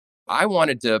I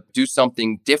wanted to do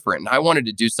something different. And I wanted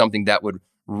to do something that would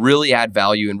really add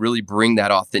value and really bring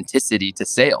that authenticity to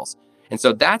sales. And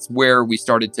so that's where we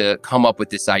started to come up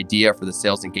with this idea for the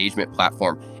sales engagement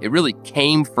platform. It really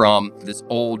came from this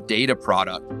old data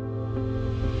product.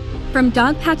 From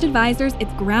Dogpatch Advisors,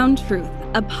 it's Ground Truth,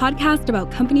 a podcast about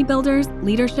company builders,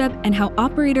 leadership, and how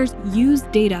operators use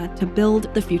data to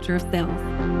build the future of sales.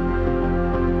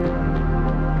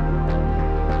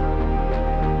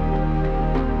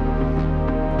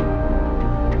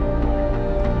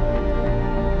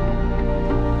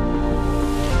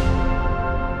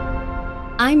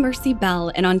 I'm Mercy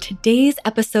Bell, and on today's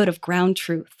episode of Ground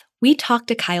Truth, we talk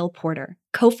to Kyle Porter,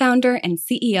 co-founder and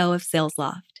CEO of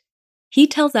SalesLoft. He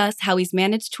tells us how he's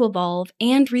managed to evolve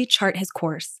and rechart his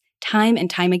course time and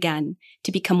time again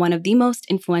to become one of the most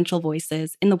influential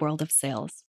voices in the world of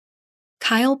sales.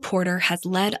 Kyle Porter has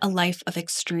led a life of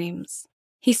extremes.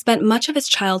 He spent much of his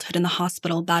childhood in the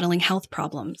hospital battling health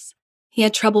problems. He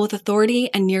had trouble with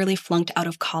authority and nearly flunked out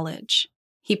of college.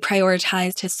 He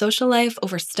prioritized his social life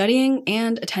over studying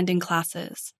and attending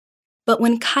classes. But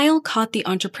when Kyle caught the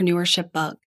entrepreneurship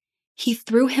bug, he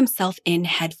threw himself in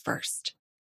headfirst.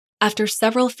 After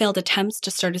several failed attempts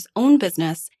to start his own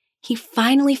business, he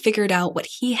finally figured out what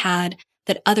he had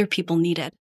that other people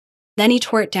needed. Then he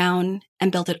tore it down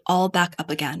and built it all back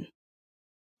up again.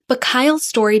 But Kyle's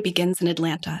story begins in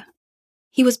Atlanta.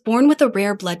 He was born with a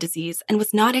rare blood disease and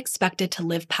was not expected to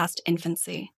live past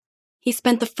infancy. He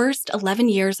spent the first 11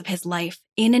 years of his life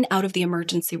in and out of the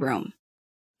emergency room.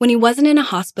 When he wasn't in a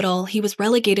hospital, he was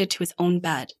relegated to his own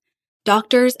bed.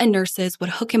 Doctors and nurses would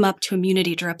hook him up to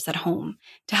immunity drips at home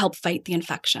to help fight the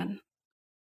infection.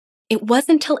 It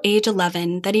wasn't until age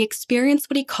 11 that he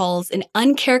experienced what he calls an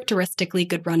uncharacteristically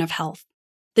good run of health.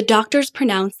 The doctors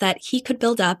pronounced that he could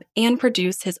build up and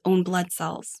produce his own blood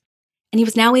cells, and he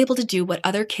was now able to do what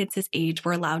other kids his age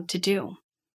were allowed to do.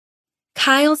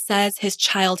 Kyle says his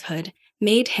childhood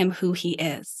made him who he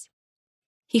is.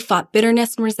 He fought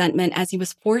bitterness and resentment as he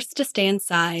was forced to stay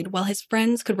inside while his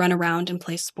friends could run around and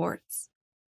play sports.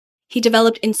 He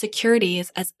developed insecurities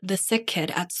as the sick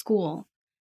kid at school.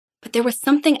 But there was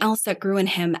something else that grew in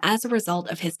him as a result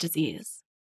of his disease.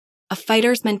 A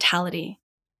fighter's mentality.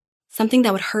 Something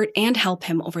that would hurt and help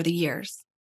him over the years.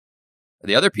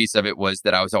 The other piece of it was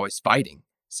that I was always fighting.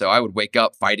 So I would wake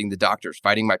up fighting the doctors,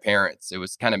 fighting my parents. It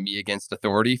was kind of me against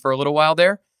authority for a little while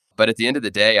there. But at the end of the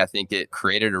day, I think it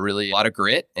created a lot of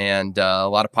grit and a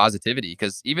lot of positivity,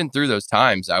 because even through those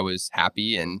times, I was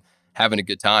happy and having a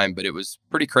good time, but it was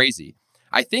pretty crazy.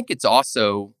 I think it's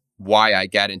also why I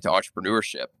got into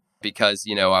entrepreneurship, because,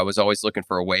 I was always looking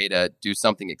for a way to do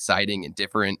something exciting and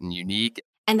different and unique.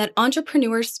 And that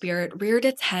entrepreneur spirit reared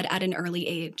its head at an early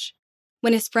age.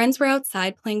 When his friends were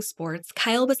outside playing sports,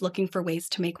 Kyle was looking for ways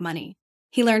to make money.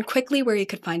 He learned quickly where he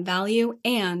could find value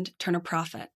and turn a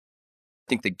profit. I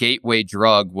think the gateway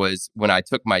drug was when I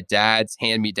took my dad's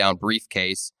hand-me-down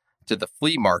briefcase to the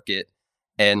flea market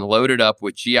and loaded up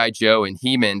with G.I. Joe and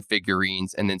He-Man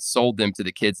figurines and then sold them to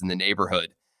the kids in the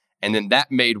neighborhood. And then that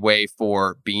made way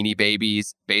for Beanie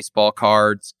Babies, baseball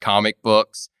cards, comic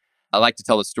books. I like to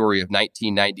tell the story of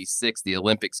 1996. The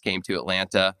Olympics came to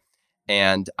Atlanta.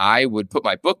 And I would put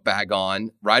my book bag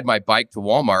on, ride my bike to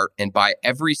Walmart, and buy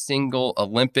every single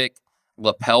Olympic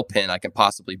lapel pin I can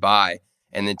possibly buy,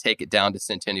 and then take it down to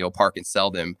Centennial Park and sell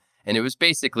them. And it was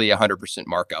basically 100%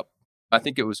 markup. I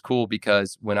think it was cool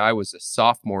because when I was a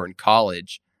sophomore in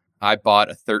college, I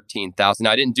bought a $13,000.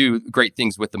 I didn't do great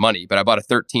things with the money, but I bought a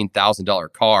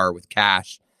 $13,000 car with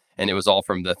cash, and it was all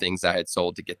from the things I had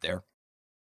sold to get there.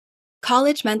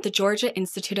 College meant the Georgia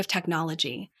Institute of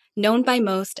Technology, known by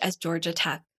most as Georgia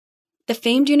Tech. The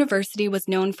famed university was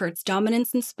known for its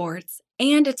dominance in sports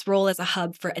and its role as a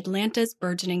hub for Atlanta's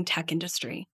burgeoning tech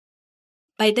industry.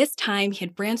 By this time, he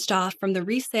had branched off from the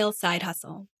resale side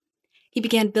hustle. He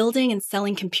began building and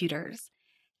selling computers,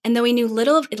 and though he knew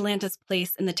little of Atlanta's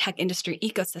place in the tech industry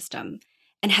ecosystem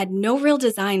and had no real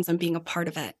designs on being a part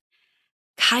of it,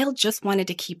 Kyle just wanted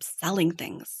to keep selling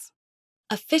things.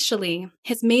 Officially,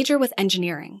 his major was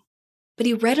engineering, but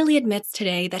he readily admits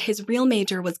today that his real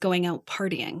major was going out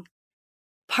partying.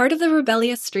 Part of the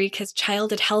rebellious streak his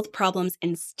childhood health problems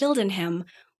instilled in him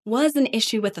was an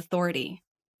issue with authority.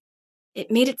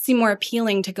 It made it seem more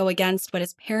appealing to go against what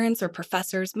his parents or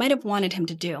professors might have wanted him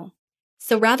to do.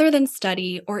 So rather than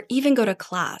study or even go to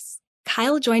class,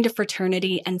 Kyle joined a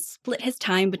fraternity and split his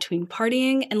time between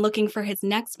partying and looking for his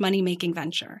next money-making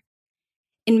venture.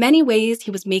 In many ways,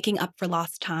 he was making up for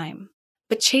lost time,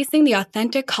 but chasing the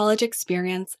authentic college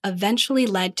experience eventually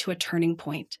led to a turning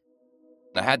point.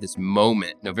 I had this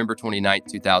moment, November 29th,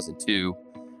 2002,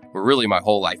 where really my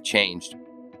whole life changed.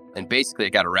 And basically I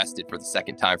got arrested for the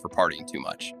second time for partying too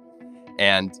much.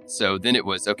 And so then it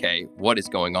was, okay, what is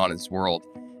going on in this world?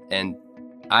 And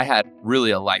I had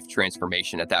really a life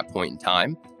transformation at that point in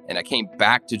time. And I came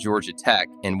back to Georgia Tech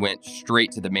and went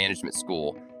straight to the management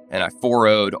school. And I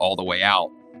 4.0'd all the way out.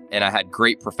 And I had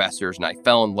great professors and I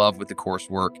fell in love with the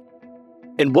coursework.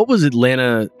 And what was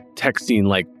Atlanta tech scene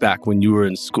like back when you were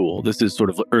in school? This is sort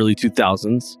of early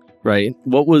 2000s, right?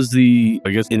 What was I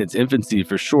guess in its infancy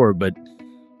for sure, but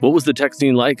what was the tech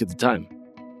scene like at the time?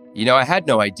 You know, I had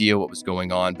no idea what was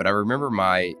going on, but I remember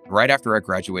right after I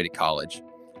graduated college,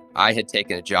 I had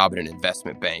taken a job at an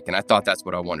investment bank, and I thought that's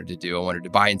what I wanted to do. I wanted to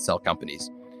buy and sell companies.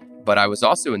 But I was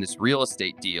also in this real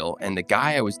estate deal, and the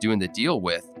guy I was doing the deal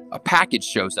with, a package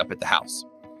shows up at the house.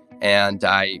 And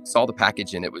I saw the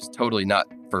package, and it was totally not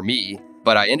for me,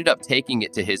 but I ended up taking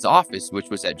it to his office, which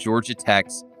was at Georgia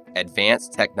Tech's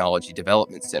Advanced Technology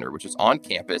Development Center, which was on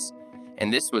campus.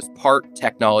 And this was part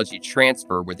technology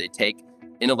transfer, where they take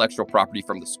intellectual property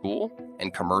from the school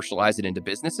and commercialize it into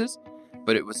businesses.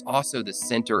 But it was also the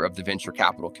center of the venture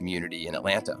capital community in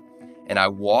Atlanta. And I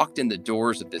walked in the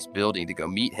doors of this building to go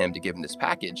meet him to give him this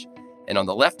package. And on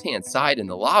the left-hand side in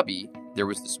the lobby, there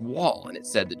was this wall, and it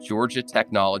said the Georgia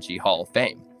Technology Hall of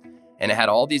Fame. And it had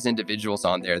all these individuals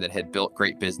on there that had built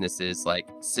great businesses, like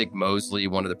Sig Mosley,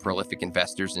 one of the prolific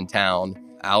investors in town,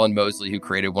 Alan Mosley, who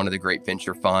created one of the great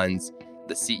venture funds,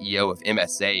 the CEO of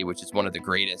MSA, which is one of the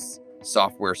greatest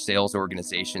software sales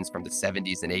organizations from the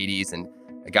 70s and 80s, and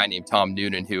a guy named Tom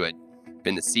Noonan, who had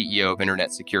been the CEO of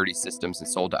Internet Security Systems and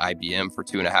sold to IBM for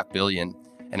 $2.5 billion.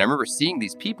 And I remember seeing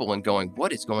these people and going,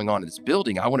 what is going on in this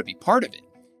building? I want to be part of it.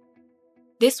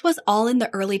 This was all in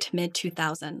the early to mid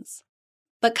 2000s.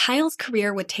 But Kyle's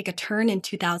career would take a turn in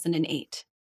 2008.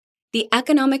 The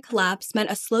economic collapse meant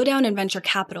a slowdown in venture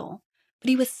capital, but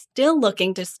he was still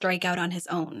looking to strike out on his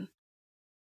own.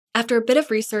 After a bit of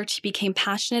research, he became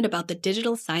passionate about the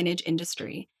digital signage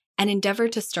industry and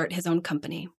endeavored to start his own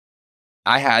company.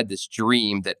 I had this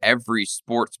dream that every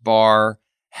sports bar,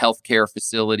 healthcare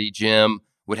facility, gym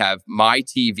would have my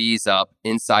TVs up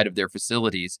inside of their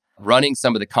facilities, running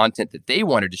some of the content that they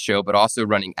wanted to show, but also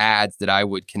running ads that I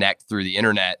would connect through the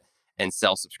internet and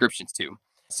sell subscriptions to.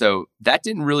 So that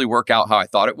didn't really work out how I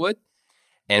thought it would.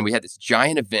 And we had this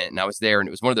giant event, and I was there, and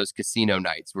it was one of those casino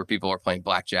nights where people are playing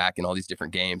blackjack and all these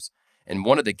different games. And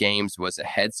one of the games was a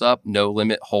heads-up,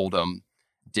 no-limit hold'em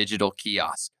digital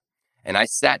kiosk. And I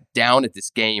sat down at this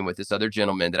game with this other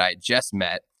gentleman that I had just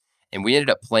met, and we ended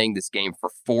up playing this game for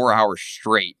 4 hours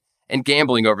straight and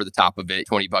gambling over the top of it,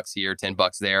 $20 here,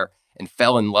 $10 there, and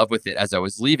fell in love with it. As I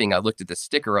was leaving, I looked at the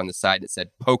sticker on the side that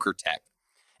said Poker Tech.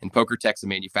 And Poker Tech's a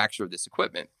manufacturer of this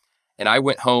equipment. And I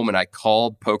went home and I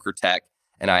called Poker Tech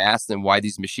and I asked them why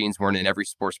these machines weren't in every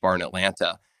sports bar in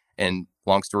Atlanta. And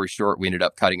long story short, we ended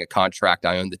up cutting a contract.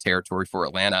 I owned the territory for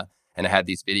Atlanta, and I had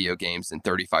these video games in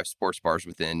 35 sports bars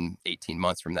within 18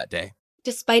 months from that day.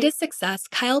 Despite his success,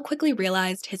 Kyle quickly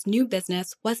realized his new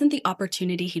business wasn't the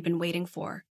opportunity he'd been waiting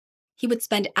for. He would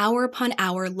spend hour upon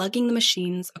hour lugging the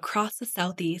machines across the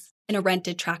Southeast in a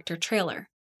rented tractor trailer.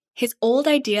 His old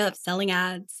idea of selling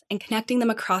ads and connecting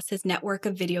them across his network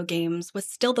of video games was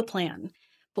still the plan.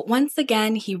 But once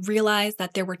again, he realized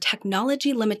that there were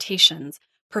technology limitations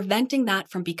preventing that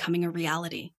from becoming a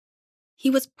reality. He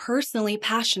was personally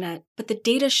passionate, but the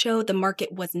data showed the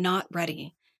market was not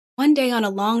ready. One day on a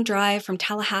long drive from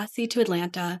Tallahassee to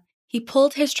Atlanta, he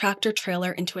pulled his tractor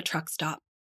trailer into a truck stop.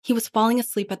 He was falling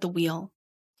asleep at the wheel.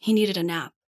 He needed a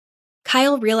nap.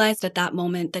 Kyle realized at that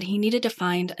moment that he needed to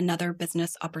find another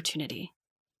business opportunity.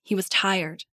 He was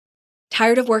tired.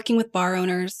 Tired of working with bar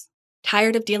owners,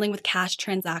 tired of dealing with cash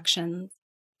transactions,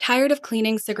 tired of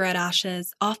cleaning cigarette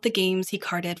ashes off the games he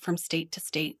carted from state to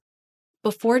state.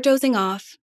 Before dozing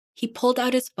off, he pulled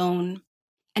out his phone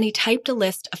and he typed a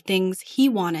list of things he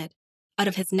wanted out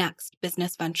of his next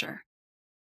business venture.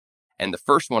 And the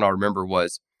first one I'll remember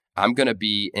was, I'm going to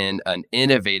be in an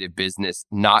innovative business,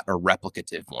 not a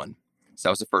replicative one. So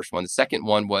that was the first one. The second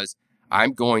one was,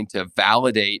 I'm going to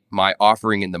validate my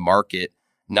offering in the market,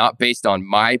 not based on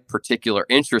my particular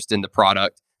interest in the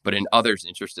product, but in others'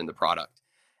 interest in the product.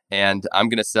 And I'm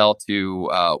going to sell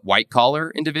to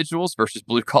white-collar individuals versus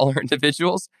blue-collar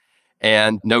individuals,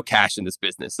 and no cash in this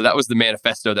business. So that was the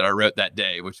manifesto that I wrote that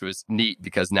day, which was neat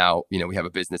because now, we have a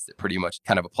business that pretty much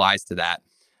kind of applies to that.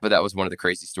 But that was one of the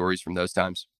crazy stories from those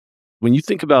times. When you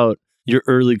think about your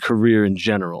early career in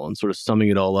general and sort of summing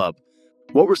it all up,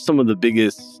 what were some of the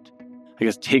biggest,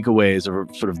 takeaways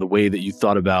or sort of the way that you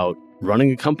thought about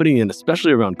running a company, and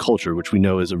especially around culture, which we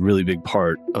know is a really big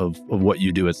part of what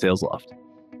you do at SalesLoft?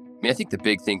 I think the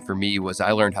big thing for me was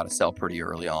I learned how to sell pretty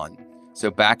early on. So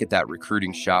back at that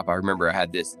recruiting shop, I remember I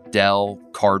had this Dell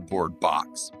cardboard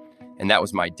box, and that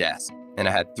was my desk. And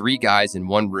I had 3 guys in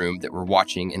one room that were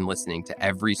watching and listening to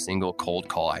every single cold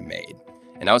call I made.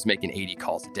 And I was making 80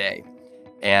 calls a day.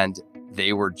 And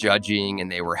they were judging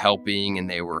and they were helping and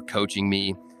they were coaching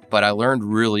me. But I learned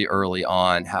really early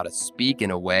on how to speak in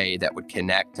a way that would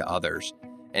connect to others.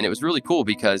 And it was really cool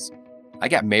because I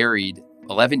got married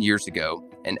 11 years ago.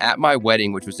 And at my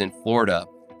wedding, which was in Florida,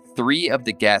 3 of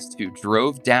the guests who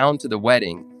drove down to the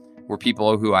wedding were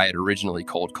people who I had originally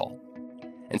cold called.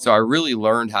 And so I really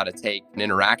learned how to take an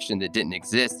interaction that didn't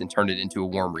exist and turn it into a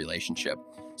warm relationship.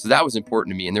 So that was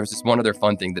important to me. And there was this one other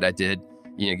fun thing that I did.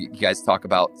 You guys talk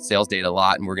about sales data a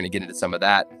lot, and we're going to get into some of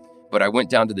that. But I went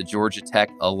down to the Georgia Tech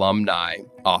alumni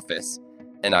office,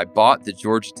 and I bought the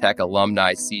Georgia Tech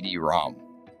alumni CD-ROM.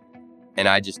 And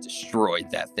I just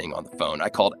destroyed that thing on the phone. I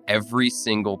called every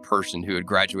single person who had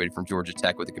graduated from Georgia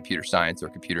Tech with a computer science or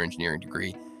computer engineering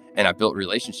degree. And I built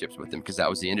relationships with them because that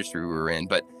was the industry we were in.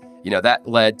 But, that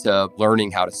led to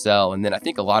learning how to sell. And then I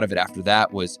think a lot of it after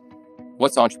that was,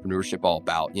 what's entrepreneurship all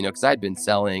about? Because I had been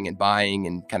selling and buying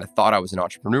and kind of thought I was an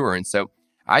entrepreneur. And so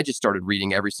I just started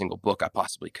reading every single book I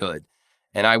possibly could.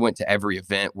 And I went to every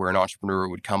event where an entrepreneur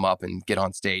would come up and get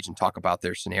on stage and talk about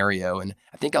their scenario. And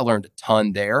I think I learned a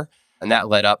ton there. And that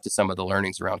led up to some of the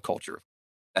learnings around culture.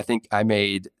 I think I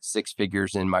made 6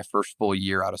 figures in my first full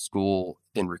year out of school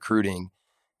in recruiting.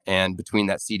 And between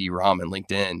that CD-ROM and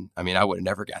LinkedIn, I would have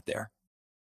never got there.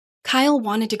 Kyle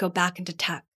wanted to go back into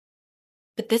tech,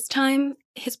 but this time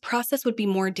his process would be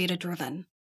more data-driven.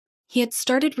 He had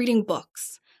started reading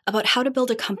books about how to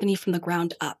build a company from the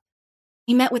ground up.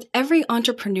 He met with every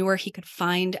entrepreneur he could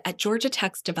find at Georgia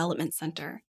Tech's Development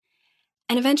Center.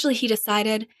 And eventually he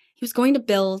decided he was going to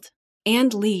build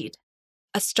and lead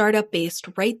a startup based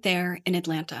right there in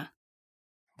Atlanta.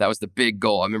 That was the big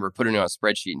goal. I remember putting it on a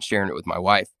spreadsheet and sharing it with my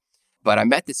wife. But I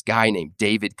met this guy named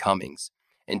David Cummings,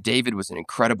 and David was an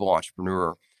incredible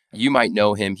entrepreneur. You might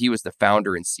know him. He was the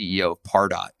founder and CEO of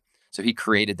Pardot. So he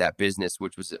created that business,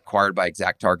 which was acquired by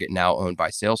ExactTarget, now owned by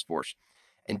Salesforce.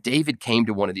 And David came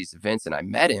to one of these events, and I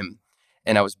met him,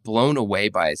 and I was blown away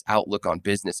by his outlook on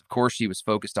business. Of course, he was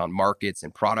focused on markets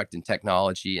and product and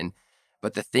technology.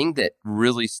 But the thing that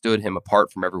really stood him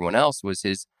apart from everyone else was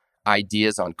his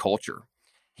ideas on culture.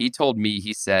 He told me,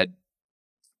 he said,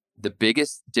 the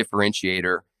biggest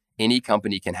differentiator any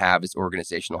company can have is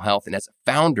organizational health. And as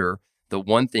a founder, the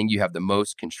one thing you have the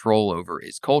most control over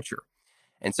is culture.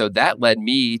 And so that led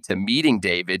me to meeting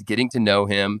David, getting to know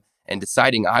him, and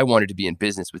deciding I wanted to be in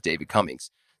business with David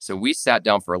Cummings. So we sat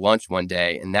down for lunch one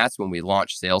day, and that's when we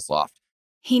launched SalesLoft.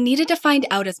 He needed to find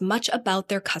out as much about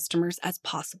their customers as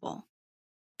possible.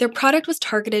 Their product was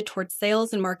targeted towards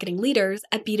sales and marketing leaders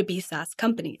at B2B SaaS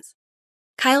companies.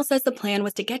 Kyle says the plan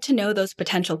was to get to know those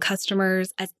potential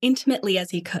customers as intimately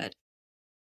as he could.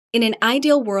 In an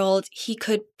ideal world, he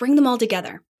could bring them all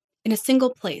together in a single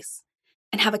place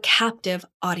and have a captive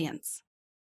audience.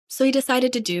 So he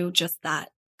decided to do just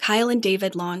that. Kyle and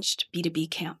David launched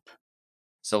B2B Camp.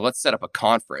 So let's set up a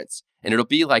conference, and it'll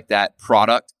be like that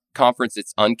product conference.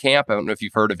 It's Uncamp. I don't know if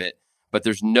you've heard of it, but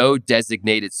there's no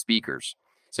designated speakers.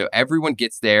 So everyone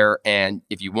gets there, and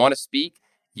if you want to speak,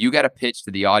 you got to pitch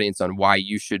to the audience on why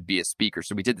you should be a speaker.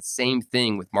 So we did the same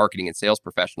thing with marketing and sales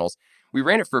professionals. We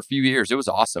ran it for a few years. It was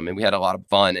awesome, and we had a lot of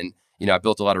fun. And, I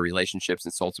built a lot of relationships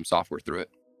and sold some software through it.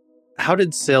 How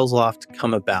did SalesLoft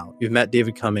come about? You've met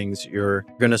David Cummings. You're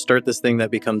going to start this thing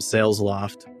that becomes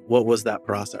SalesLoft. What was that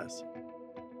process?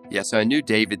 Yeah, so I knew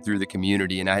David through the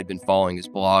community, and I had been following his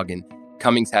blog. And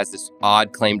Cummings has this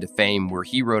odd claim to fame where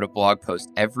he wrote a blog post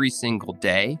every single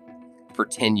day for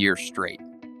 10 years straight.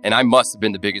 And I must have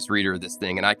been the biggest reader of this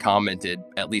thing, and I commented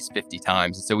at least 50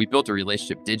 times. And so we built a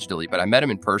relationship digitally, but I met him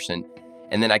in person.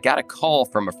 And then I got a call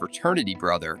from a fraternity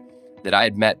brother that I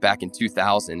had met back in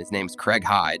 2000. His name's Craig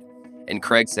Hyde. And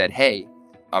Craig said, hey,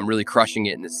 I'm really crushing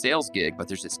it in this sales gig, but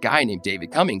there's this guy named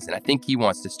David Cummings, and I think he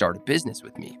wants to start a business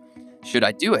with me. Should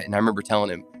I do it? And I remember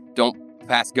telling him, don't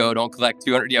pass go, don't collect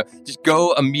 200, just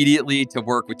go immediately to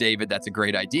work with David. That's a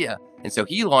great idea. And so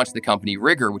he launched the company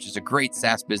Rigor, which is a great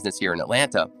SaaS business here in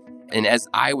Atlanta. And as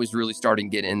I was really starting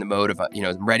to get in the mode of,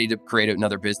 ready to create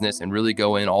another business and really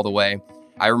go in all the way,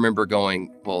 I remember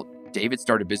going, well, David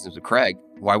started business with Craig.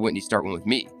 Why wouldn't he start one with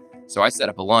me? So I set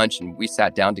up a lunch and we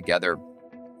sat down together,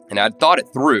 and I'd thought it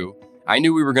through. I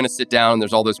knew we were going to sit down.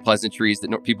 There's all those pleasantries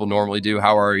that people normally do.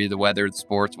 How are you? The weather, the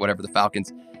sports, whatever, the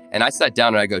Falcons. And I sat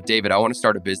down and I go, David, I want to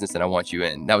start a business and I want you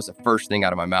in. That was the first thing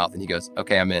out of my mouth. And he goes,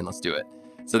 okay, I'm in. Let's do it.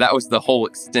 So that was the whole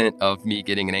extent of me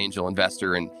getting an angel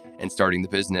investor and starting the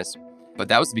business. But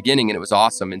that was the beginning, and it was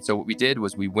awesome. And so what we did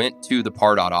was we went to the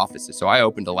Pardot offices. So I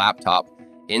opened a laptop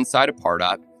inside of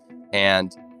Pardot,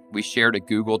 and we shared a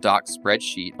Google Docs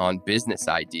spreadsheet on business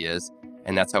ideas.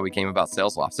 And that's how we came about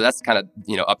SalesLoft. So that's kind of,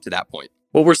 up to that point.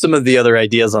 What were some of the other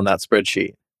ideas on that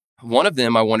spreadsheet? One of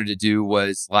them I wanted to do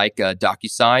was like a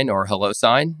DocuSign or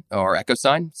HelloSign or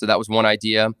EchoSign. So that was one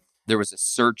idea. There was a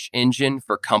search engine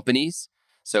for companies.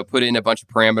 So put in a bunch of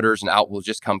parameters and out will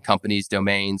just come companies,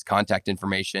 domains, contact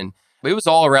information. But it was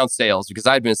all around sales because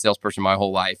I'd been a salesperson my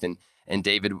whole life. And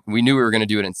David, we knew we were going to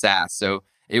do it in SaaS. So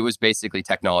it was basically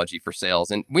technology for sales.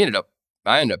 And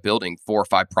I ended up building 4 or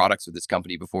 5 products with this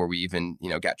company before we even,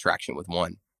 got traction with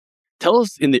one. Tell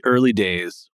us in the early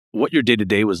days what your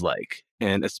day-to-day was like,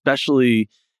 and especially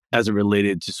as it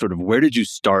related to sort of where did you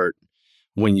start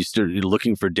when you started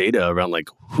looking for data around like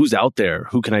who's out there,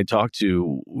 who can I talk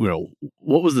to?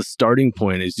 What was the starting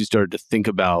point as you started to think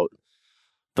about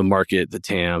the market, the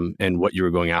TAM, and what you were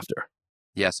going after?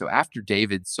 Yeah, so after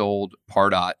David sold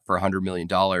Pardot for $100 million,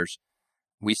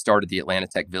 we started the Atlanta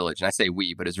Tech Village. And I say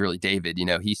we, but it's really David.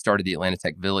 He started the Atlanta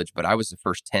Tech Village, but I was the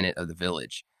first tenant of the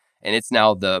village. And it's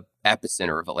now the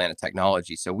epicenter of Atlanta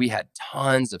technology. So we had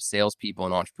tons of salespeople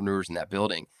and entrepreneurs in that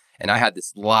building. And I had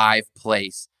this live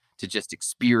place to just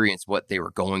experience what they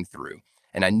were going through.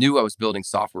 And I knew I was building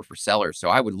software for sellers. So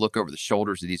I would look over the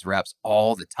shoulders of these reps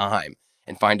all the time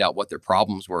and find out what their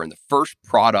problems were. And the first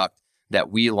product that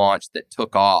we launched that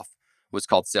took off was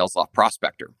called SalesLoft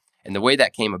Prospector. And the way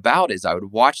that came about is I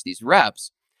would watch these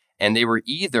reps, and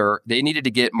they needed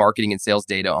to get marketing and sales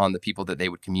data on the people that they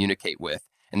would communicate with.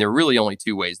 And there were really only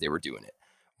 2 ways they were doing it.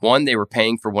 One, they were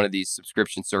paying for one of these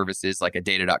subscription services like a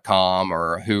Data.com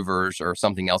or a Hoovers or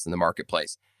something else in the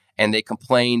marketplace. And they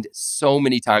complained so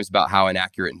many times about how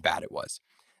inaccurate and bad it was.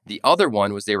 The other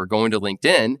one was they were going to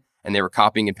LinkedIn and they were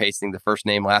copying and pasting the first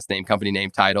name, last name, company name,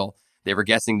 title. They were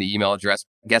guessing the email address,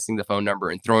 guessing the phone number,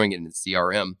 and throwing it in the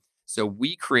CRM. So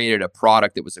we created a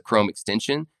product that was a Chrome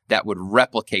extension that would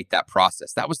replicate that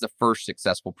process. That was the first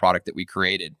successful product that we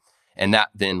created. And that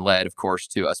then led, of course,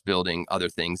 to us building other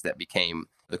things that became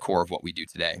the core of what we do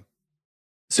today.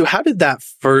 So how did that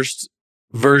first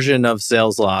version of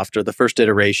SalesLoft or the first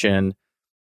iteration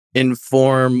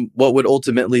inform what would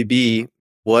ultimately be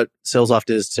what SalesLoft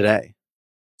is today?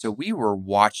 So we were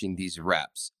watching these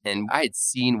reps, and I had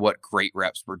seen what great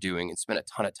reps were doing and spent a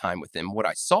ton of time with them. What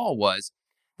I saw was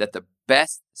that the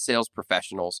best sales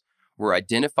professionals were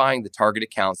identifying the target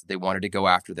accounts that they wanted to go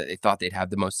after, that they thought they'd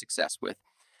have the most success with.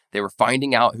 They were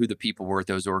finding out who the people were at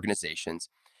those organizations,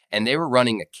 and they were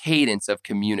running a cadence of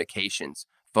communications,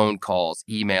 phone calls,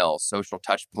 emails, social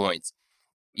touch points,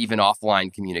 even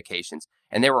offline communications.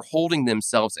 And they were holding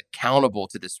themselves accountable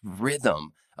to this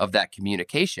rhythm of that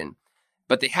communication.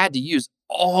 But they had to use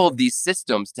all of these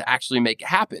systems to actually make it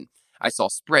happen. I saw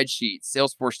spreadsheets,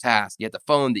 Salesforce tasks, you had the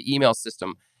phone, the email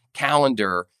system,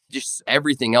 calendar, just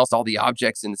everything else, all the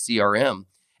objects in the CRM.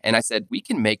 And I said, we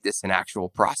can make this an actual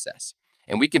process.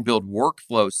 And we can build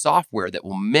workflow software that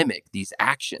will mimic these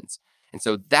actions. And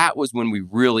so that was when we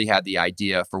really had the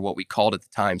idea for what we called at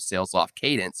the time SalesLoft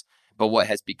Cadence, but what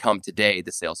has become today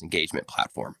the sales engagement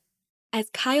platform. As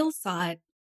Kyle saw it,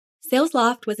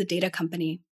 SalesLoft was a data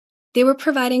company. They were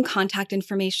providing contact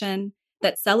information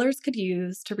that sellers could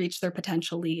use to reach their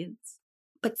potential leads.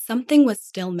 But something was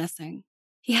still missing.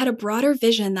 He had a broader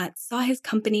vision that saw his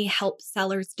company help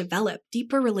sellers develop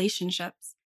deeper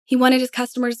relationships. He wanted his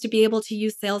customers to be able to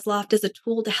use SalesLoft as a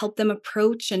tool to help them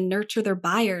approach and nurture their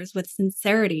buyers with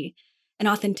sincerity and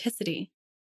authenticity.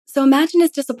 So imagine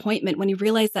his disappointment when he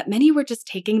realized that many were just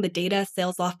taking the data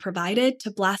SalesLoft provided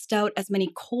to blast out as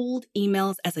many cold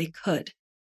emails as they could.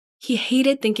 He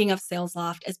hated thinking of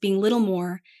SalesLoft as being little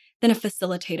more than a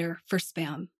facilitator for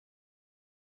spam.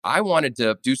 I wanted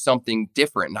to do something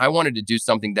different, and I wanted to do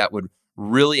something that would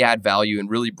really add value and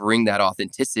really bring that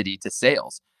authenticity to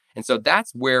sales. And so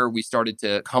that's where we started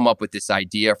to come up with this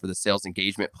idea for the sales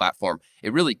engagement platform.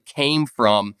 It really came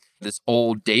from this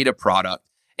old data product.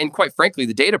 And quite frankly,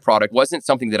 the data product wasn't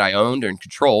something that I owned and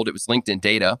controlled. It was LinkedIn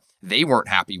data. They weren't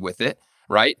happy with it,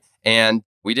 right? And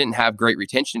we didn't have great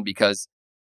retention because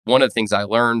one of the things I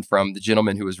learned from the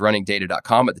gentleman who was running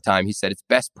Data.com at the time, he said it's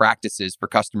best practices for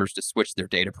customers to switch their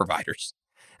data providers.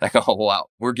 And I go, oh, wow,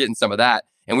 we're getting some of that.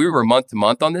 And we were month to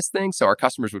month on this thing. So our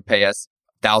customers would pay us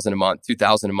 $1,000 a month,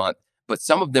 $2,000 a month. But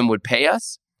some of them would pay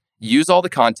us, use all the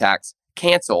contacts,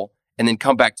 cancel, and then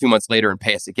come back 2 months later and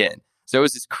pay us again. So it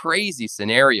was this crazy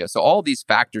scenario. So all these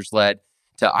factors led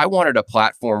to, I wanted a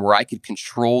platform where I could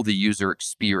control the user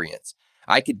experience.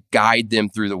 I could guide them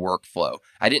through the workflow.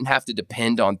 I didn't have to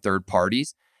depend on third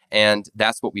parties. And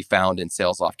that's what we found in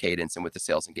SalesLoft Cadence and with the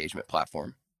sales engagement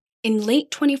platform. In late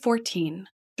 2014,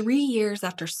 3 years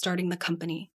after starting the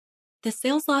company, the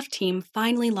SalesLoft team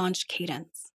finally launched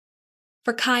Cadence.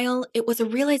 For Kyle, it was a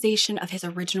realization of his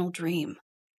original dream.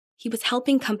 He was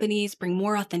helping companies bring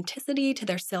more authenticity to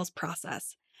their sales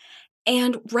process.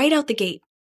 And right out the gate,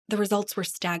 the results were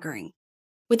staggering.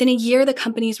 Within a year, the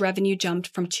company's revenue jumped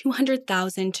from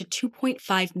 $200,000 to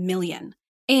 $2.5 million.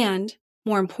 And,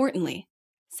 more importantly,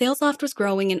 SalesLoft was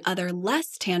growing in other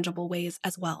less tangible ways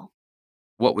as well.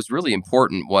 What was really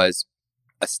important was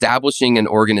establishing an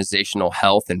organizational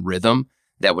health and rhythm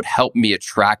that would help me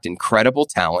attract incredible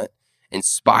talent,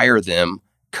 inspire them,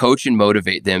 coach and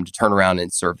motivate them to turn around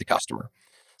and serve the customer.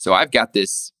 So I've got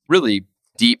this really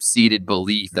deep-seated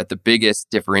belief that the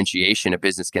biggest differentiation a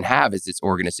business can have is its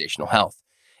organizational health.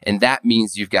 And that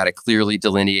means you've got a clearly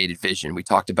delineated vision. We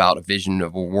talked about a vision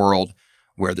of a world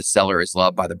where the seller is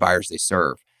loved by the buyers they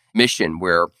serve. Mission,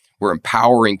 where we're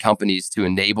empowering companies to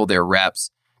enable their reps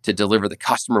to deliver the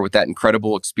customer with that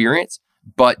incredible experience,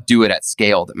 but do it at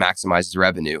scale that maximizes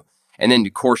revenue. And then the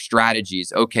core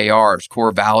strategies, OKRs,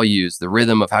 core values, the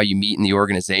rhythm of how you meet in the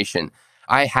organization.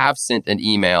 I have sent an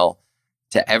email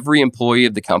to every employee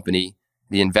of the company,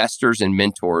 the investors and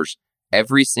mentors,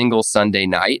 every single Sunday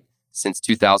night since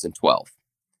 2012.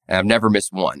 And I've never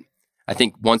missed one. I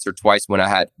think once or twice when I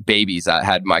had babies, I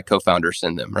had my co-founder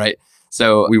send them, right?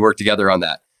 So we worked together on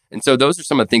that. And so those are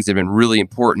some of the things that have been really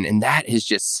important. And that has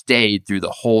just stayed through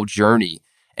the whole journey.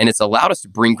 And it's allowed us to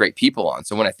bring great people on.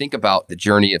 So when I think about the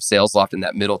journey of SalesLoft in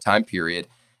that middle time period,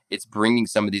 it's bringing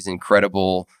some of these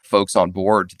incredible folks on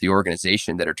board to the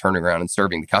organization that are turning around and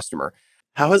serving the customer.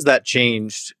 How has that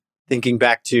changed? Thinking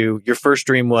back to your first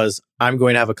dream was, I'm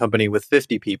going to have a company with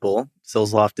 50 people.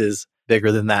 SalesLoft is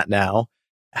bigger than that now.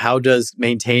 How does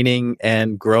maintaining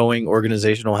and growing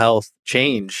organizational health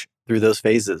change through those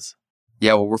phases?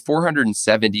 Yeah, well, we're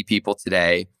 470 people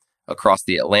today across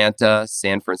the Atlanta,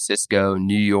 San Francisco,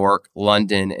 New York,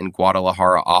 London, and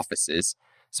Guadalajara offices.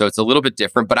 So it's a little bit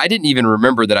different, but I didn't even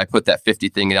remember that I put that 50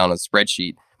 thing down on a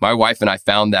spreadsheet. My wife and I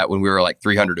found that when we were like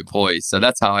 300 employees. So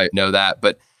that's how I know that.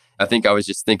 But I think I was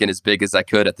just thinking as big as I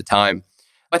could at the time.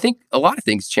 I think a lot of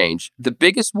things change. The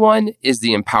biggest one is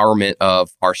the empowerment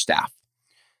of our staff.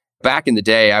 Back in the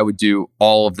day, I would do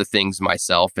all of the things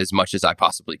myself as much as I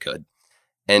possibly could.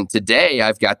 And today,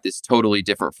 I've got this totally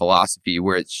different philosophy,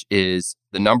 which is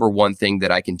the number one thing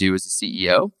that I can do as a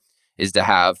CEO is to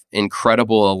have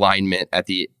incredible alignment at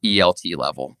the ELT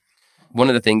level. One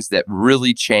of the things that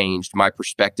really changed my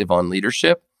perspective on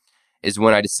leadership is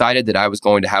when I decided that I was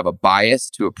going to have a bias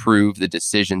to approve the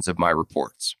decisions of my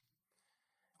reports.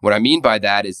 What I mean by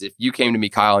that is if you came to me,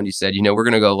 Kyle, and you said, we're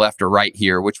going to go left or right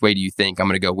here. Which way do you think? I'm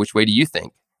going to go, which way do you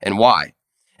think? And why?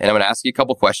 And I'm going to ask you a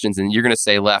couple questions and you're going to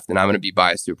say left and I'm going to be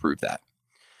biased to approve that.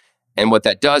 And what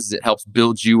that does is it helps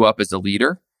build you up as a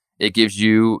leader. It gives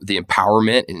you the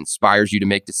empowerment and inspires you to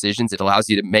make decisions. It allows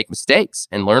you to make mistakes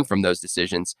and learn from those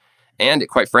decisions. And it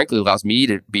quite frankly allows me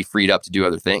to be freed up to do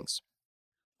other things.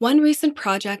 One recent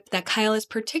project that Kyle is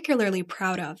particularly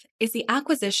proud of is the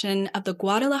acquisition of the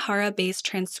Guadalajara-based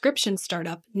transcription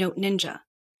startup Note Ninja,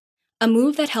 a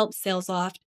move that helps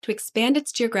SalesLoft to expand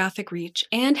its geographic reach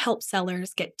and help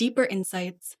sellers get deeper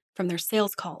insights from their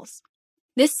sales calls.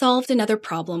 This solved another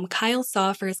problem Kyle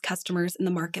saw for his customers in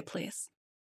the marketplace.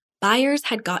 Buyers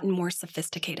had gotten more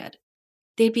sophisticated.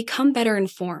 They'd become better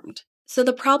informed. So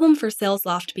the problem for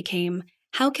SalesLoft became,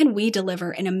 how can we deliver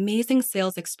an amazing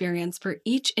sales experience for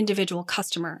each individual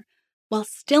customer while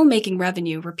still making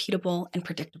revenue repeatable and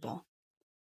predictable?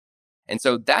 And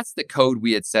so that's the code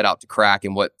we had set out to crack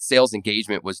and what sales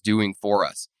engagement was doing for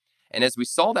us. And as we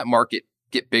saw that market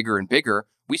get bigger and bigger,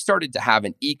 we started to have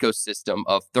an ecosystem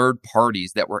of third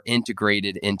parties that were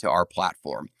integrated into our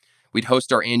platform. We'd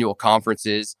host our annual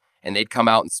conferences and they'd come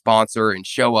out and sponsor and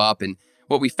show up. And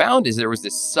what we found is there was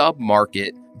this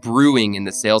sub-market brewing in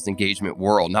the sales engagement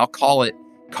world. And I'll call it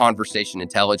conversation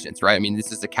intelligence, right? I mean,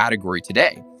 this is a category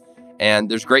today. And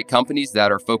there's great companies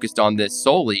that are focused on this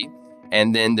solely.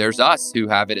 And then there's us who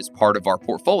have it as part of our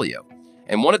portfolio.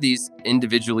 And one of these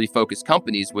individually focused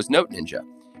companies was Note Ninja.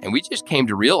 And we just came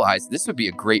to realize this would be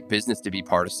a great business to be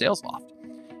part of SalesLoft.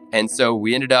 And so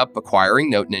we ended up acquiring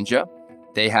Note Ninja.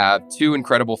 They have two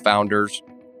incredible founders.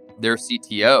 Their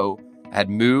CTO had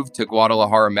moved to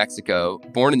Guadalajara, Mexico,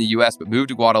 born in the US, but moved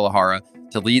to Guadalajara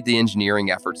to lead the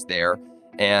engineering efforts there.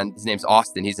 And his name's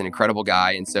Austin. He's an incredible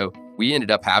guy. And so we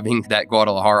ended up having that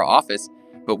Guadalajara office,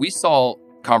 but we saw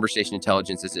conversation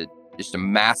intelligence as just a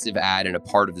massive add and a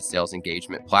part of the sales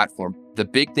engagement platform. The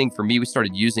big thing for me, we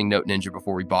started using Note Ninja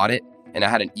before we bought it. And I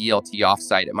had an ELT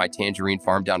offsite at my tangerine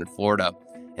farm down in Florida.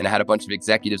 And I had a bunch of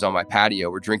executives on my patio.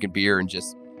 We're drinking beer and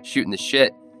just shooting the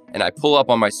shit. and I pull up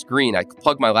on my screen, I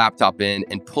plug my laptop in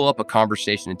and pull up a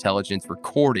conversation intelligence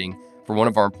recording for one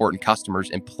of our important customers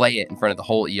and play it in front of the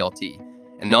whole ELT.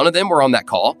 And none of them were on that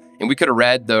call. And we could have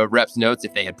read the rep's notes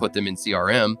if they had put them in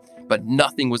CRM, but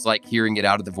nothing was like hearing it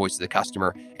out of the voice of the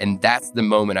customer. And that's the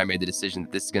moment I made the decision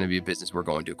that this is going to be a business we're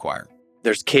going to acquire.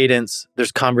 There's cadence,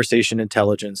 there's conversation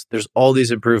intelligence, there's all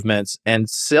these improvements. And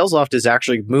SalesLoft is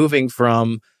actually moving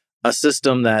from a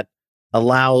system that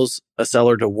allows a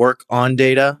seller to work on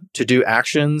data, to do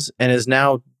actions, and is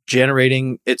now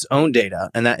generating its own data.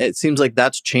 And that it seems like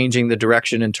that's changing the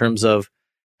direction in terms of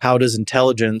how does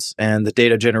intelligence and the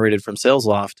data generated from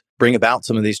SalesLoft bring about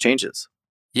some of these changes?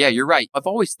 Yeah, you're right. I've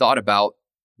always thought about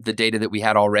the data that we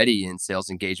had already in sales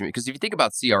engagement, because if you think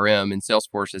about CRM and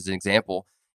Salesforce as an example,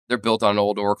 they're built on an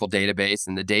old Oracle database,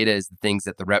 and the data is the things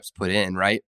that the reps put in,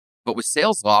 right? But with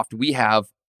SalesLoft, we have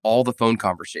all the phone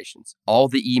conversations, all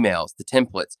the emails, the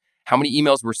templates, how many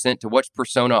emails were sent to which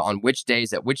persona on which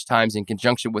days at which times in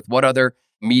conjunction with what other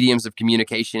mediums of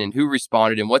communication, and who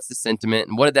responded, and what's the sentiment,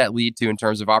 and what did that lead to in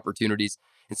terms of opportunities.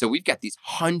 And so we've got these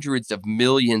hundreds of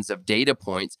millions of data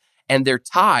points, and they're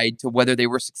tied to whether they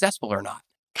were successful or not.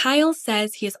 Kyle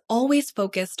says he is always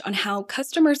focused on how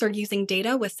customers are using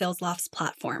data with SalesLoft's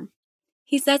platform.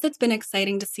 He says it's been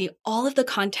exciting to see all of the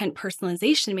content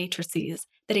personalization matrices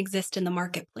that exist in the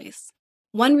marketplace.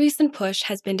 One recent push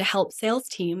has been to help sales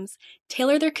teams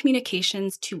tailor their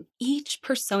communications to each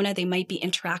persona they might be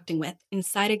interacting with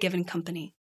inside a given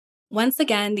company. Once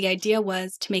again, the idea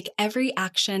was to make every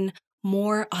action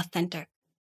more authentic.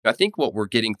 I think what we're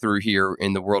getting through here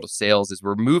in the world of sales is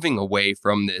we're moving away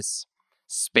from this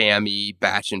spammy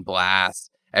batch and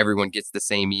blast, everyone gets the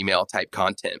same email type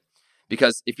content.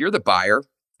 Because if you're the buyer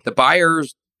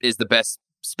is the best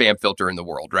spam filter in the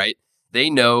world, right? They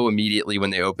know immediately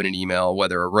when they open an email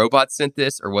whether a robot sent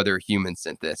this or whether a human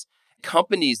sent this.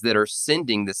 Companies that are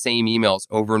sending the same emails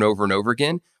over and over and over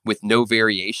again with no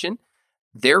variation,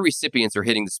 their recipients are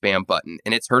hitting the spam button,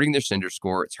 and it's hurting their sender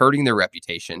score, it's hurting their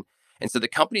reputation. And so the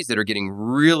companies that are getting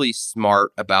really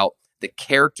smart about the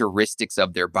characteristics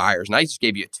of their buyers, and I just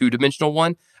gave you a 2-dimensional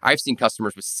one. I've seen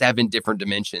customers with 7 different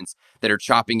dimensions that are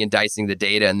chopping and dicing the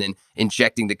data and then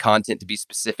injecting the content to be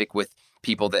specific with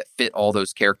people that fit all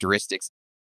those characteristics.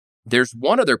 There's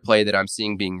one other play that I'm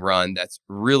seeing being run that's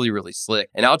really, really slick.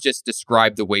 And I'll just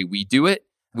describe the way we do it.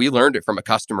 We learned it from a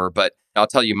customer, but I'll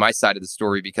tell you my side of the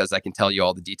story because I can tell you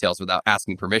all the details without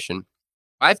asking permission.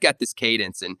 I've got this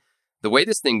cadence, and the way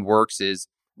this thing works is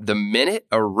the minute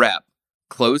a rep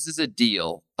closes a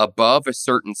deal above a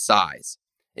certain size,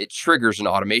 it triggers an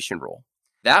automation rule.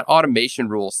 That automation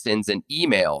rule sends an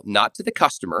email not to the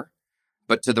customer,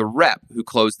 but to the rep who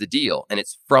closed the deal, and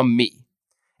it's from me.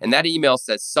 And that email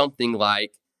says something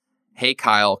like, "Hey,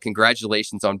 Kyle,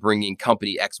 congratulations on bringing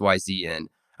company XYZ in.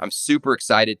 I'm super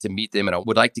excited to meet them, and I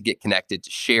would like to get connected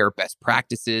to share best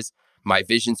practices, my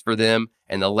visions for them,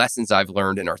 and the lessons I've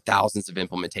learned in our thousands of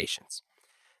implementations."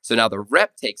 So now the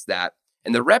rep takes that,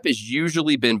 and the rep has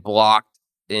usually been blocked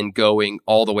in going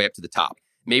all the way up to the top.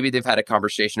 Maybe they've had a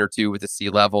conversation or two with the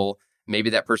C-level. Maybe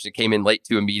that person came in late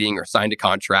to a meeting or signed a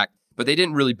contract, but they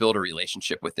didn't really build a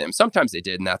relationship with them. Sometimes they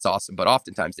did, and that's awesome, but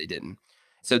oftentimes they didn't.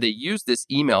 So they use this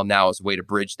email now as a way to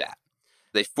bridge that.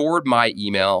 They forward my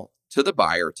email to the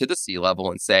buyer, to the C-level,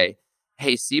 and say,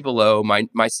 "Hey, see below, my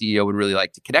CEO would really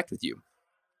like to connect with you."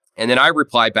 And then I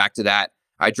reply back to that.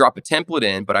 I drop a template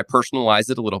in, but I personalize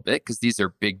it a little bit because these are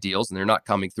big deals and they're not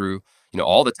coming through,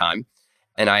 all the time.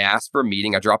 And I ask for a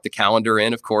meeting. I drop the calendar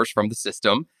in, of course, from the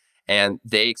system, and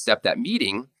they accept that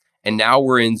meeting. And now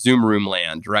we're in Zoom room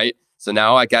land, right? So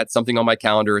now I got something on my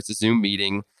calendar. It's a Zoom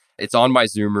meeting. It's on my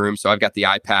Zoom room. So I've got the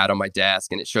iPad on my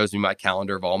desk and it shows me my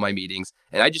calendar of all my meetings.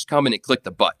 And I just come in and click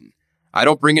the button. I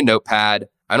don't bring a notepad.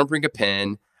 I don't bring a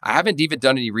pen. I haven't even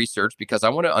done any research because I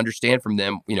want to understand from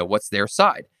them, what's their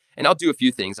side. And I'll do a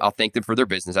few things. I'll thank them for their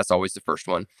business. That's always the first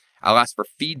one. I'll ask for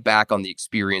feedback on the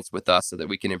experience with us so that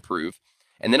we can improve.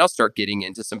 And then I'll start getting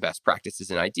into some best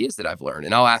practices and ideas that I've learned.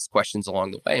 And I'll ask questions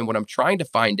along the way. And what I'm trying to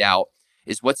find out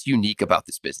is what's unique about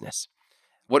this business.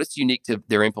 What is unique to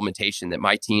their implementation that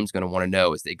my team's going to want to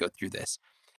know as they go through this.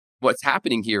 What's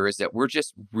happening here is that we're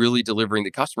just really delivering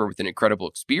the customer with an incredible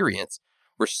experience.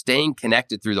 We're staying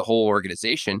connected through the whole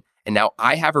organization. And now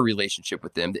I have a relationship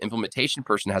with them. The implementation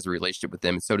person has a relationship with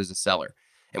them, and so does the seller.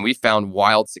 And we found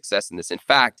wild success in this. In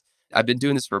fact, I've been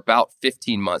doing this for about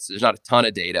 15 months. There's not a ton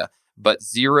of data, but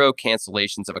 0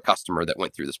 cancellations of a customer that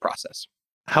went through this process.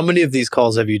 How many of these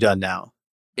calls have you done now?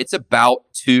 It's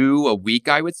about 2 a week,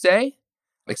 I would say,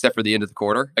 except for the end of the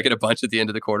quarter. I get a bunch at the end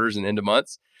of the quarters and end of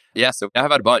months. Yeah, so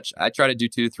I've had a bunch. I try to do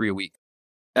 2 to 3 a week.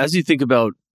 As you think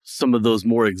about some of those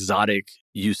more exotic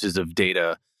uses of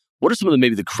data, What are some of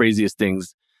maybe the craziest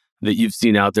things that you've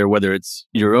seen out there, whether it's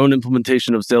your own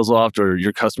implementation of SalesLoft or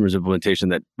your customer's implementation,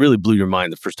 that really blew your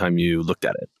mind the first time you looked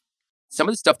at it? Some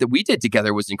of the stuff that we did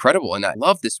together was incredible. And I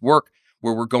love this work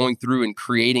where we're going through and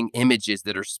creating images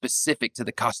that are specific to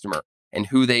the customer and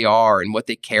who they are and what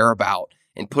they care about,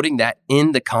 and putting that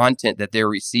in the content that they're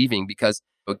receiving. Because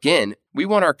again, we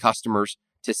want our customers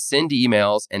to send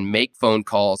emails and make phone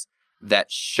calls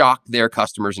that shock their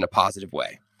customers in a positive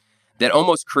way, that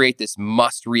almost create this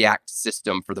must-react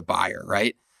system for the buyer,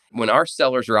 right? When our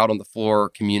sellers are out on the floor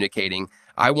communicating,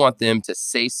 I want them to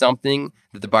say something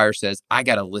that the buyer says, I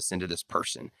got to listen to this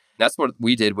person. That's what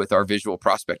we did with our visual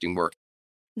prospecting work.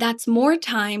 That's more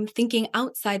time thinking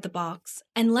outside the box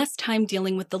and less time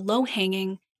dealing with the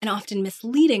low-hanging and often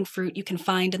misleading fruit you can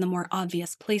find in the more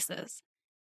obvious places.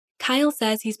 Kyle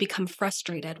says he's become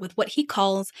frustrated with what he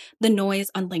calls the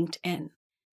noise on LinkedIn,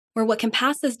 where what can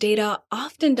pass as data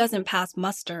often doesn't pass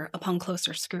muster upon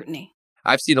closer scrutiny.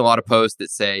 I've seen a lot of posts that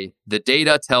say, the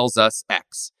data tells us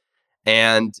X.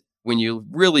 And when you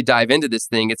really dive into this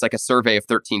thing, it's like a survey of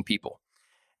 13 people.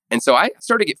 And so I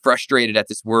started to get frustrated at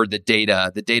this word, the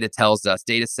data tells us,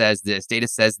 data says this, data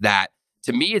says that.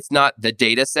 To me, it's not the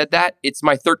data said that, it's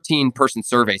my 13-person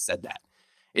survey said that.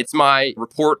 It's my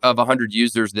report of 100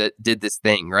 users that did this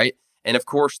thing, right? And of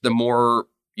course, the more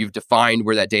you've defined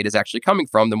where that data is actually coming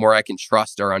from, the more I can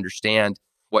trust or understand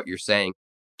what you're saying.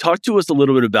 Talk to us a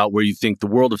little bit about where you think the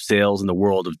world of sales and the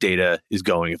world of data is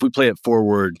going. If we play it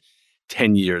forward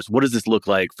 10 years, what does this look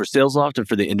like for SalesLoft and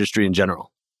for the industry in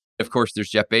general? Of course, there's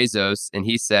Jeff Bezos, and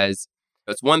he says,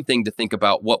 it's one thing to think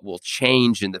about what will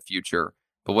change in the future,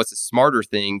 but what's a smarter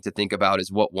thing to think about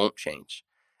is what won't change.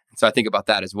 And so I think about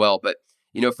that as well. But,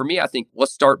 for me, I think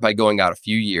let's start by going out a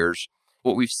few years.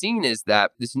 What we've seen is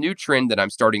that this new trend that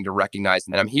I'm starting to recognize,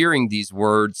 and I'm hearing these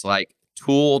words like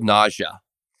tool nausea.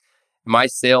 My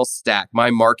sales stack,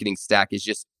 my marketing stack is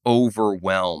just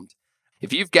overwhelmed.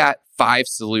 If you've got 5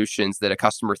 solutions that a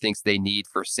customer thinks they need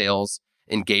for sales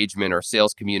engagement or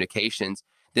sales communications,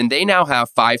 then they now have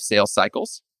 5 sales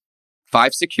cycles,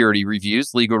 5 security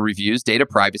reviews, legal reviews, data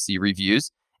privacy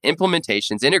reviews,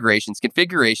 implementations, integrations,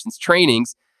 configurations,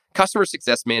 trainings, customer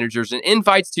success managers, and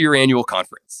invites to your annual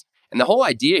conference. And the whole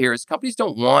idea here is companies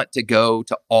don't want to go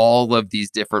to all of these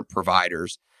different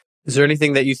providers. Is there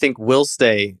anything that you think will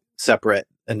stay separate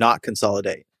and not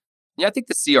consolidate? Yeah, I think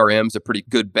the CRM is a pretty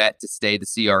good bet to stay the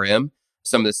CRM.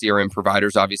 Some of the CRM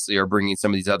providers obviously are bringing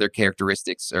some of these other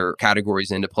characteristics or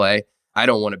categories into play. I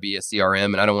don't want to be a CRM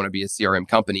and I don't want to be a CRM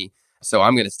company. So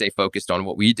I'm going to stay focused on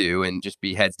what we do and just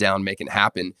be heads down, making it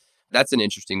happen. That's an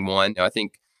interesting one. I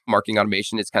think marketing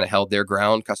automation has kind of held their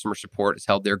ground. Customer support has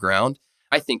held their ground.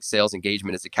 I think sales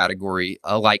engagement is a category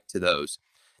alike to those.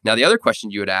 Now, the other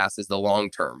question you would ask is the long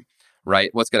term, right?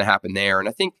 What's going to happen there? And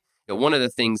I think one of the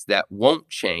things that won't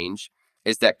change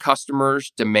is that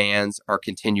customers' demands are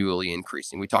continually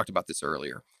increasing. We talked about this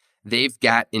earlier. They've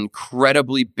got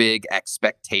incredibly big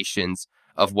expectations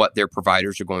of what their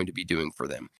providers are going to be doing for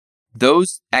them.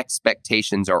 Those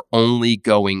expectations are only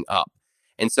going up.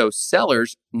 And so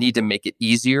sellers need to make it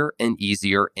easier and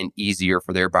easier and easier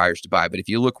for their buyers to buy. But if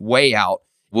you look way out,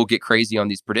 we'll get crazy on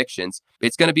these predictions.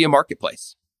 It's going to be a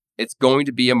marketplace. It's going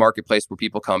to be a marketplace where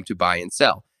people come to buy and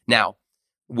sell. Now,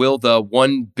 will the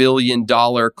 $1 billion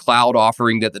cloud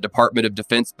offering that the Department of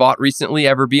Defense bought recently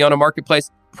ever be on a marketplace?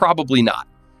 Probably not,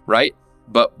 right?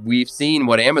 But we've seen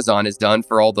what Amazon has done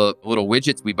for all the little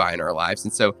widgets we buy in our lives.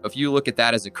 And so if you look at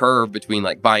that as a curve between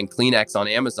like buying Kleenex on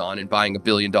Amazon and buying $1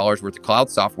 billion worth of cloud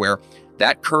software,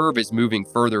 that curve is moving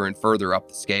further and further up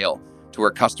the scale to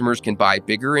where customers can buy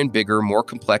bigger and bigger, more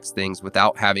complex things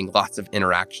without having lots of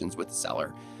interactions with the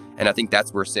seller. And I think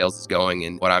that's where sales is going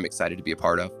and what I'm excited to be a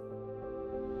part of.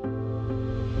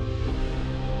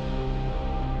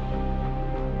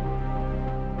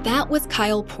 That was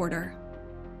Kyle Porter.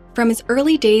 From his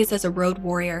early days as a road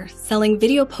warrior selling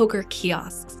video poker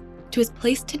kiosks to his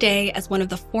place today as one of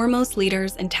the foremost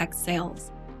leaders in tech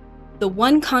sales, the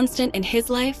one constant in his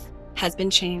life has been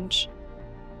change.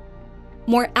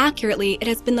 More accurately, it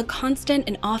has been the constant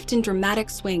and often dramatic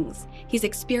swings he's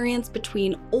experienced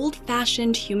between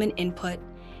old-fashioned human input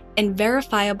and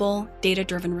verifiable,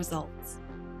 data-driven results.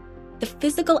 The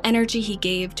physical energy he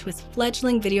gave to his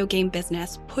fledgling video game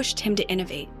business pushed him to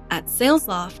innovate. At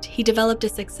SalesLoft, he developed a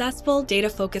successful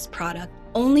data-focused product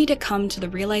only to come to the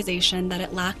realization that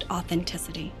it lacked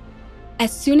authenticity.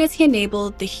 As soon as he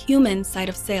enabled the human side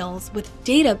of sales with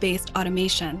data-based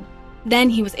automation, then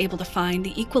he was able to find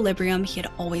the equilibrium he had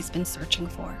always been searching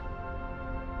for.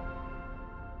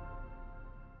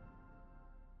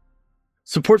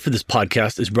 Support for this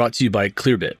podcast is brought to you by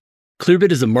Clearbit.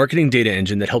 Clearbit is a marketing data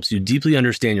engine that helps you deeply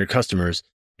understand your customers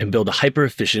and build a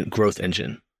hyper-efficient growth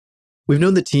engine. We've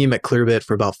known the team at Clearbit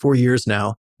for about 4 years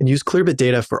now and use Clearbit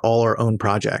data for all our own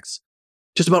projects.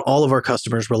 Just about all of our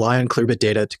customers rely on Clearbit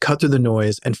data to cut through the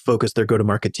noise and focus their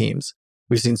go-to-market teams.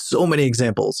 We've seen so many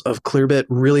examples of Clearbit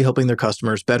really helping their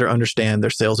customers better understand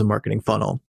their sales and marketing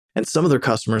funnel. And some of their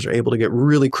customers are able to get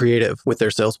really creative with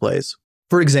their sales plays.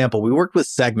 For example, we worked with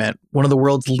Segment, one of the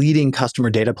world's leading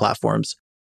customer data platforms.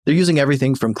 They're using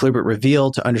everything from Clearbit Reveal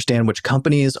to understand which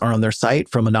companies are on their site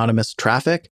from anonymous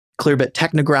traffic, Clearbit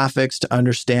Technographics to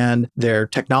understand their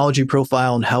technology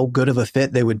profile and how good of a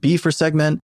fit they would be for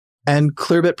Segment, and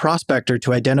Clearbit Prospector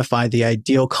to identify the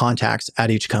ideal contacts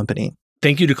at each company.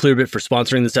 Thank you to Clearbit for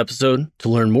sponsoring this episode. To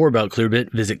learn more about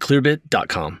Clearbit, visit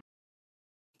clearbit.com.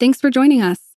 Thanks for joining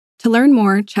us. To learn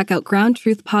more, check out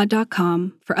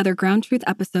groundtruthpod.com for other Ground Truth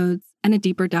episodes and a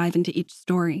deeper dive into each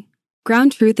story.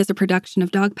 Ground Truth is a production of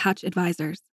Dogpatch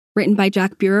Advisors, written by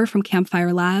Jack Burer from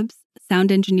Campfire Labs,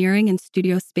 sound engineering and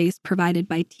studio space provided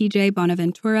by TJ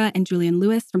Bonaventura and Julian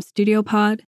Lewis from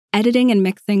StudioPod, editing and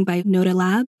mixing by Noda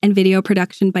Lab, and video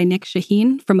production by Nick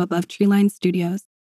Shaheen from Above Treeline Studios.